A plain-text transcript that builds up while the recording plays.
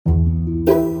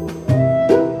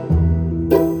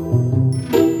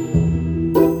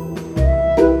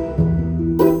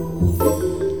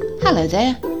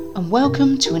there, and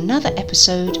welcome to another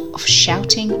episode of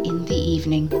Shouting in the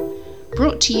Evening,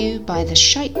 brought to you by the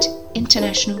Shite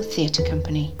International Theatre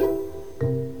Company.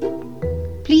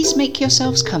 Please make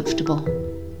yourselves comfortable.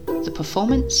 The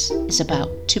performance is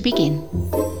about to begin.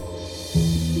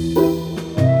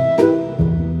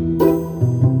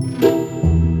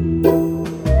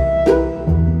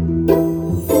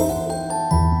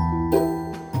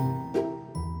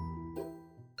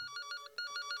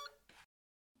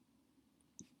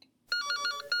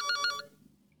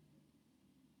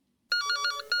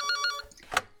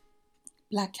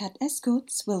 Black Cat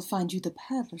Escorts will find you the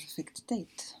perfect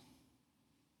date.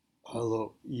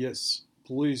 Hello, yes,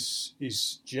 please,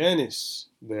 is Janice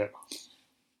there?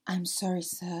 I'm sorry,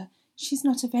 sir. She's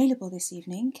not available this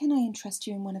evening. Can I entrust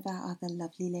you in one of our other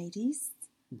lovely ladies?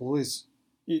 Please,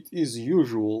 it is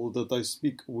usual that I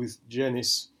speak with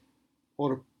Janice,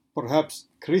 or perhaps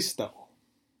Crystal.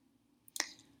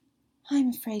 I'm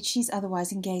afraid she's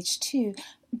otherwise engaged too.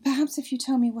 Perhaps if you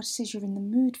tell me what it is you're in the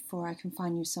mood for, I can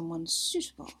find you someone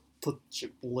suitable. Touch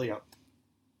it, lay up.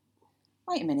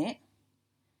 Wait a minute.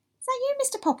 Is that you,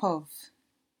 Mr. Popov?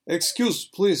 Excuse,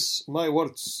 please, my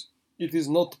words. It is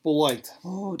not polite.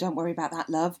 Oh, don't worry about that,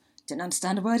 love. Didn't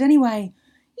understand a word anyway.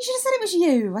 You should have said it was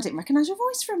you. I didn't recognise your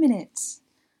voice for a minute.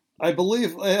 I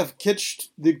believe I have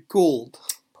catched the cold.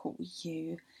 Poor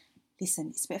you. Listen,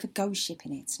 it's a bit of a ghost ship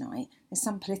in here tonight. There's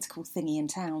some political thingy in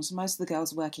town, so most of the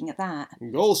girls are working at that.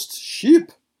 Ghost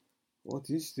ship? What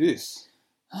is this?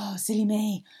 Oh, silly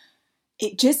me.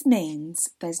 It just means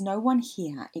there's no one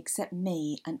here except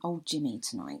me and old Jimmy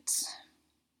tonight.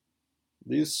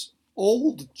 This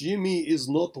old Jimmy is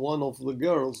not one of the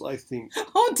girls, I think.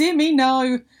 Oh, dear me,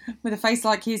 no. With a face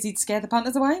like his, he'd scare the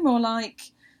punters away, more like.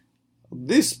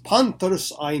 These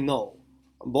punters I know.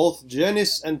 Both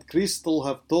Janice and Crystal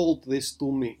have told this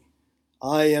to me.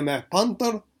 I am a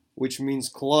punter, which means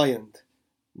client.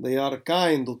 They are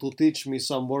kind to teach me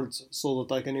some words so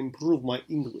that I can improve my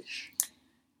English.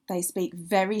 They speak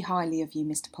very highly of you,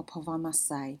 Mr. Popov, I must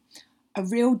say. A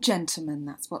real gentleman,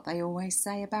 that's what they always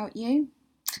say about you.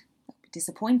 They'll be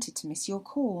disappointed to miss your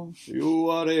call.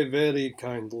 You are a very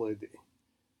kind lady.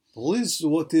 Please,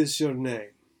 what is your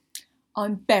name?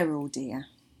 I'm Beryl, dear.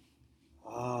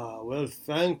 Ah, well,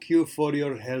 thank you for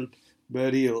your help,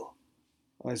 Beryl.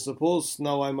 I suppose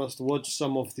now I must watch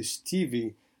some of this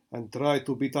TV and try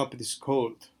to beat up this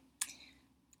cold.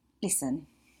 Listen,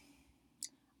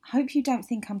 I hope you don't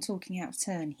think I'm talking out of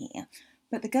turn here,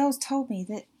 but the girls told me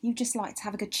that you just like to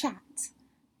have a good chat.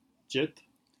 Jet?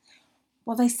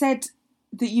 Well, they said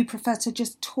that you prefer to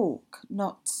just talk,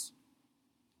 not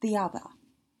the other.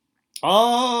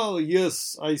 Oh,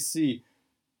 yes, I see.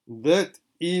 That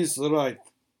is right.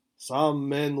 Some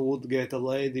men would get a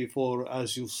lady for,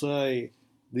 as you say,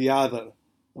 the other.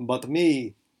 But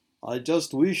me, I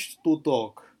just wished to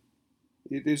talk.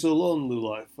 It is a lonely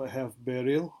life I have,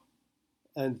 Beryl.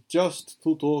 And just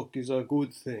to talk is a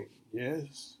good thing,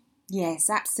 yes? Yes,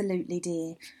 absolutely,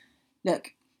 dear.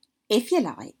 Look, if you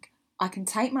like, I can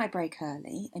take my break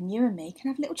early and you and me can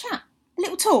have a little chat. A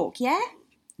little talk, yeah?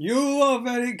 You are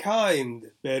very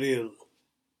kind, Beryl.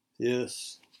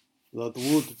 Yes, that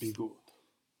would be good.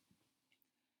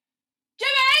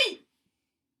 Jimmy!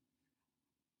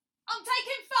 I'm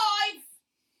taking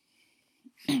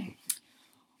 5!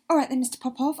 All right then, Mr.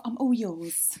 Popov, I'm all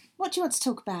yours. What do you want to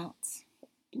talk about?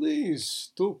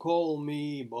 Please, do call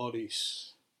me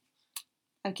Boris.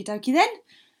 Okie dokie then.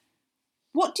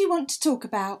 What do you want to talk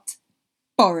about,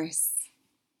 Boris?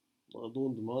 I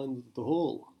don't mind at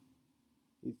all.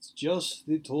 It's just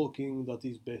the talking that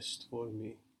is best for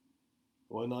me.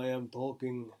 When I am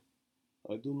talking,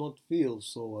 I do not feel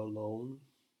so alone.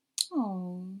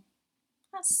 Oh,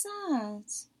 that's sad.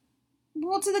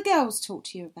 What do the girls talk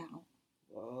to you about?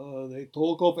 They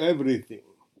talk of everything.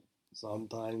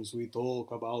 Sometimes we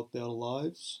talk about their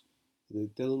lives. They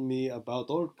tell me about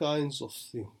all kinds of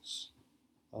things.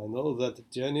 I know that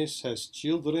Janice has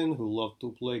children who love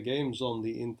to play games on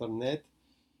the internet,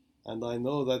 and I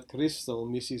know that Crystal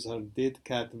misses her dead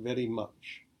cat very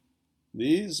much.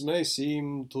 These may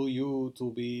seem to you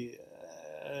to be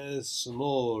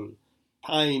small,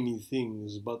 tiny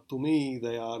things, but to me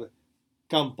they are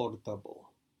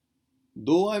comfortable.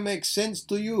 Do I make sense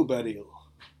to you, Beryl?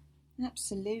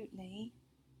 Absolutely.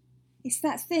 It's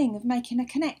that thing of making a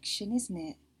connection, isn't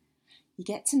it? You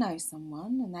get to know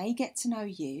someone and they get to know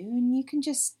you and you can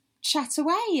just chat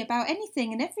away about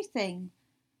anything and everything.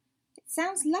 It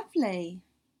sounds lovely.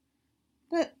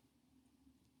 But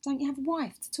don't you have a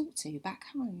wife to talk to back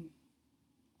home?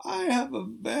 I have a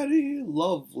very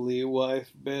lovely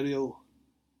wife, Beryl.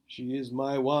 She is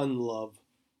my one love,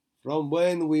 from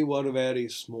when we were very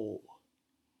small.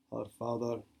 Her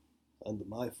father and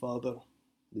my father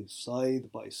lived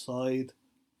side by side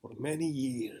for many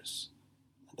years,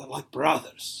 and they're like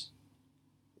brothers.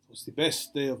 It was the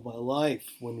best day of my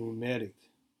life when we married.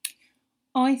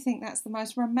 I think that's the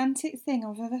most romantic thing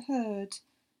I've ever heard.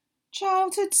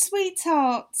 Childhood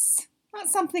sweethearts.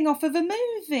 That's something off of a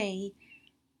movie.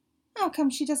 How come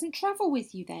she doesn't travel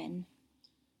with you then?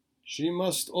 She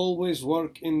must always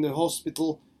work in the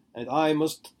hospital, and I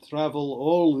must travel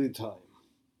all the time.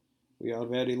 We are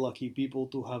very lucky people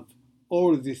to have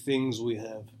all the things we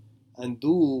have and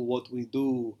do what we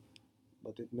do,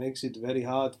 but it makes it very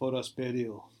hard for us,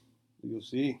 Beryl. Do you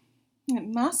see? It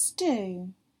must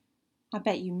do. I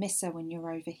bet you miss her when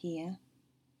you're over here.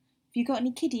 Have you got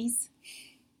any kiddies?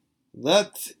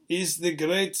 That is the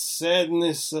great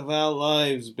sadness of our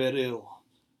lives, Beryl.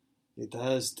 It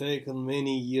has taken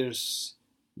many years,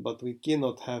 but we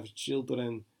cannot have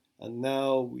children, and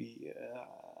now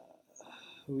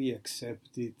we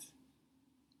accept it.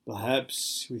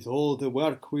 Perhaps with all the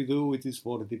work we do, it is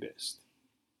for the best.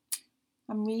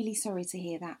 I'm really sorry to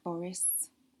hear that, Boris.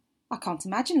 I can't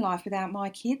imagine life without my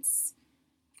kids.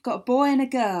 I've got a boy and a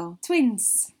girl,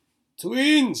 twins.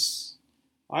 Twins!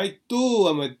 I too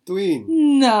am a twin.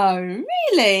 No,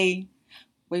 really?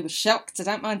 We were shocked, I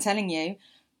don't mind telling you.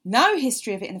 No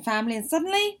history of it in the family, and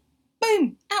suddenly,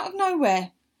 boom, out of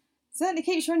nowhere. Certainly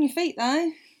keeps you on your feet,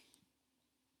 though.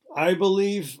 I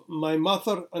believe my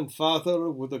mother and father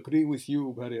would agree with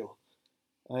you, Beryl.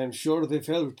 I am sure they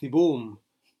felt the boom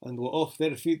and were off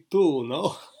their feet too,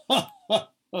 no?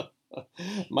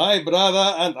 My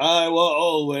brother and I were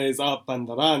always up and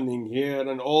running here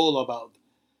and all about.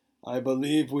 I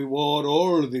believe we wore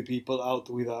all the people out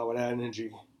with our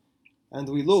energy. And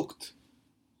we looked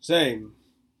same,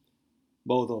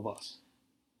 both of us.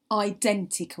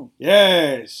 Identical.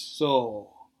 Yes, so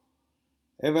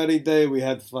every day we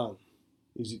had fun.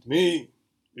 Is it me?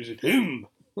 Is it him?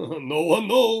 No one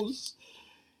knows.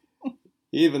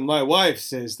 Even my wife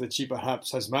says that she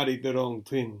perhaps has married the wrong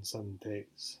twin some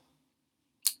days.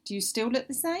 Do you still look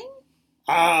the same?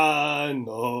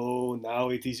 No, now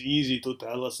it is easy to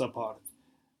tell us apart.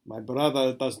 My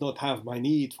brother does not have my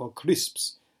need for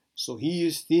crisps, so he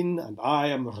is thin and I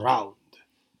am round.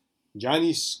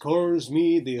 Janice calls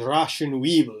me the Russian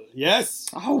weevil, yes?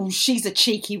 Oh, she's a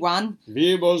cheeky one.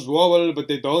 Weevils wobble, but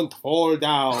they don't fall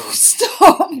down. Oh,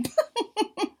 stop!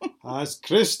 As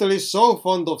Crystal is so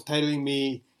fond of telling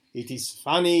me, it is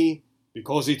funny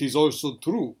because it is also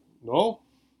true, no?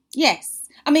 Yes.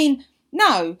 I mean,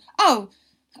 no. Oh,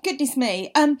 goodness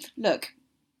me. Look,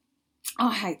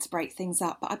 I hate to break things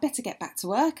up, but I'd better get back to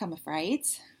work, I'm afraid.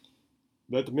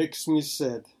 That makes me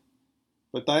sad.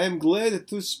 But I am glad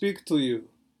to speak to you,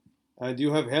 and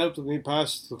you have helped me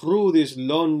pass through this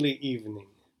lonely evening.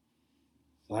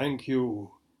 Thank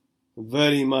you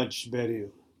very much,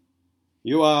 Beryl.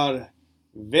 You are a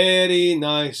very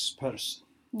nice person.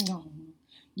 Oh,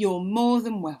 you're more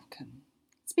than welcome.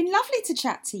 It's been lovely to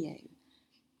chat to you.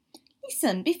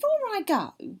 Listen, before I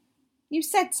go, you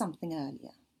said something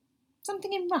earlier.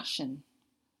 Something in Russian.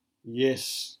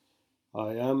 Yes,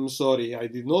 I am sorry. I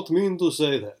did not mean to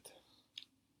say that.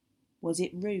 Was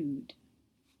it rude?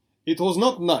 It was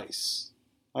not nice.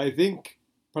 I think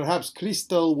perhaps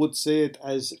Crystal would say it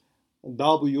as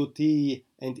W, T,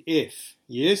 and F,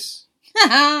 yes?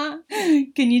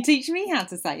 Can you teach me how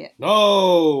to say it?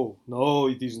 No,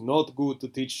 it is not good to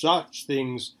teach such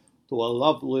things to a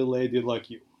lovely lady like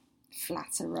you.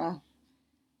 Flatterer.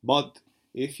 But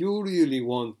if you really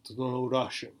want to know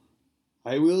Russian,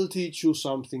 I will teach you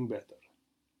something better.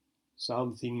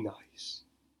 Something nice.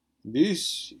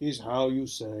 This is how you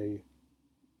say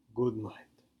good night.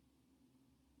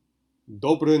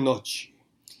 Доброй ночи.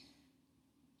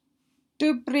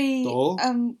 Dobry...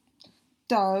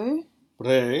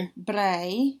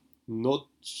 Brej...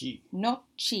 Ночи.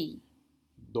 Noci.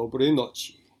 Доброй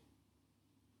ночи.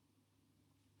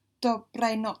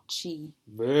 Dobrej noci.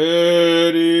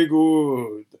 Very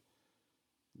good.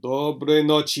 Доброй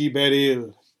ночи,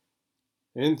 Beryl.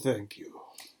 And thank you.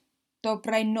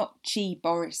 Dobrej noci,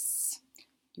 Boris.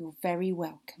 You're very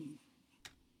welcome.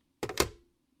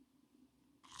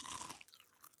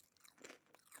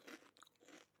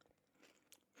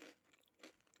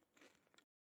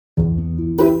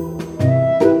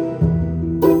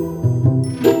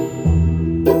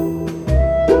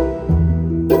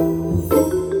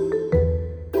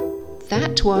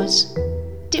 That was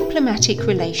Diplomatic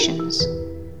Relations,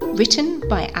 written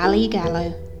by Ali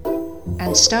Gallo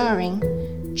and starring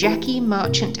Jackie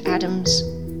Marchant Adams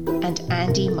and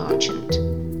Andy Marchant.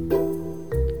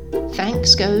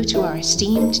 Thanks go to our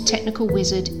esteemed technical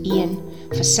wizard Ian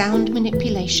for sound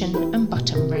manipulation and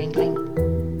button wrangling.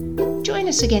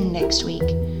 us again next week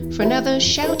for another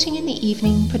Shouting in the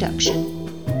Evening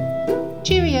production.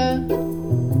 Cheerio!